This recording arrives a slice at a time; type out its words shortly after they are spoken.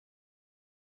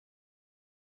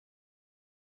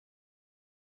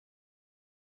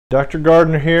Dr.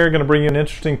 Gardner here, going to bring you an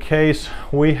interesting case.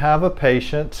 We have a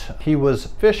patient. He was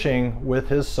fishing with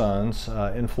his sons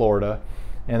in Florida,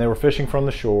 and they were fishing from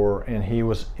the shore, and he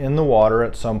was in the water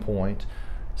at some point,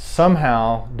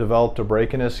 somehow developed a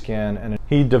break in his skin, and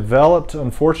he developed,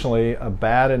 unfortunately, a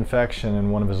bad infection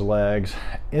in one of his legs,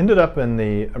 ended up in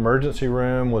the emergency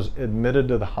room, was admitted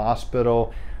to the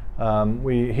hospital.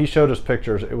 He showed us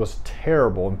pictures. It was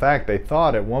terrible. In fact, they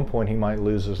thought at one point he might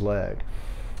lose his leg.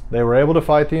 They were able to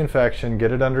fight the infection,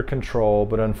 get it under control,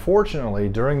 but unfortunately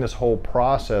during this whole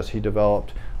process he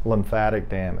developed lymphatic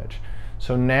damage.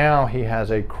 So now he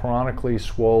has a chronically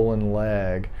swollen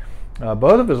leg.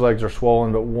 Both of his legs are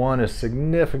swollen, but one is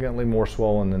significantly more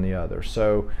swollen than the other.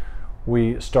 So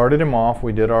we started him off,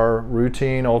 we did our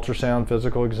routine ultrasound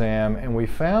physical exam, and we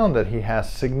found that he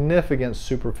has significant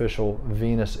superficial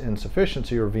venous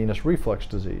insufficiency or venous reflux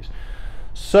disease.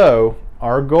 So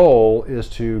our goal is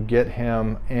to get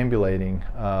him ambulating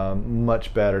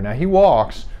much better. Now he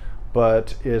walks,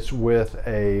 but it's with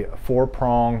a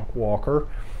 4-prong walker.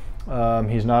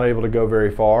 He's not able to go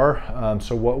very far.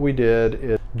 So what we did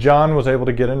is John was able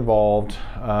to get involved.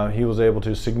 He was able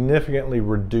to significantly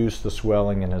reduce the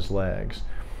swelling in his legs.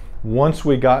 Once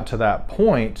we got to that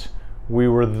point, we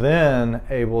were then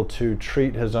able to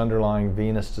treat his underlying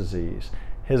venous disease.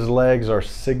 His legs are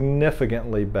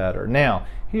significantly better. Now,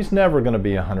 he's never going to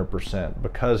be 100%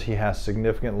 because he has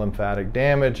significant lymphatic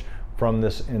damage from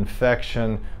this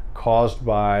infection caused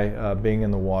by being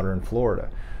in the water in Florida.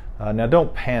 Now,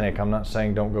 don't panic. I'm not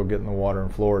saying don't go get in the water in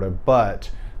Florida,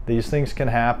 but these things can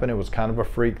happen. It was kind of a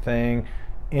freak thing.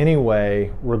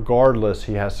 Anyway, regardless,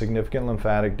 he has significant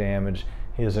lymphatic damage.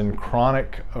 He is in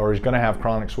chronic, or he's going to have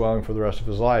chronic swelling for the rest of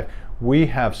his life. We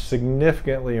have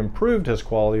significantly improved his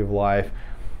quality of life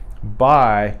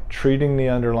by treating the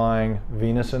underlying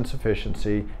venous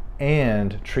insufficiency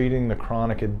and treating the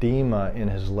chronic edema in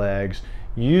his legs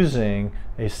using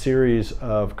a series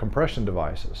of compression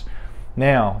devices.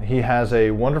 Now, he has a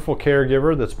wonderful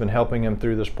caregiver that's been helping him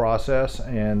through this process,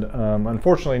 and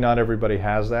unfortunately not everybody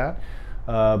has that,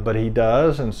 but he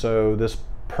does, and so this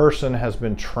person has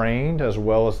been trained, as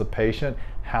well as the patient,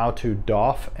 how to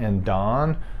doff and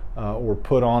don or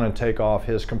put on and take off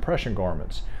his compression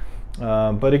garments.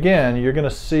 But again, you're going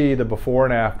to see the before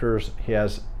and afters. He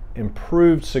has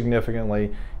improved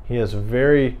significantly. He is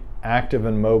very active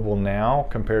and mobile now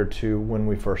compared to when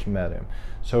we first met him.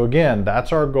 So again,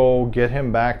 that's our goal, get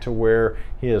him back to where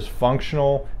he is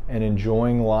functional and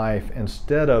enjoying life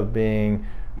instead of being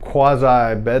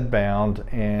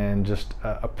quasi-bedbound and just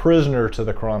a prisoner to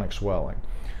the chronic swelling.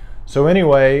 So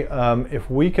anyway,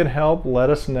 if we can help, let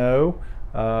us know.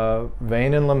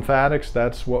 Vein and lymphatics,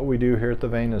 that's what we do here at the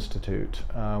Vein Institute.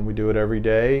 We do it every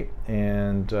day,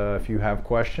 and if you have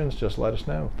questions, just let us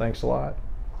know. Thanks a lot.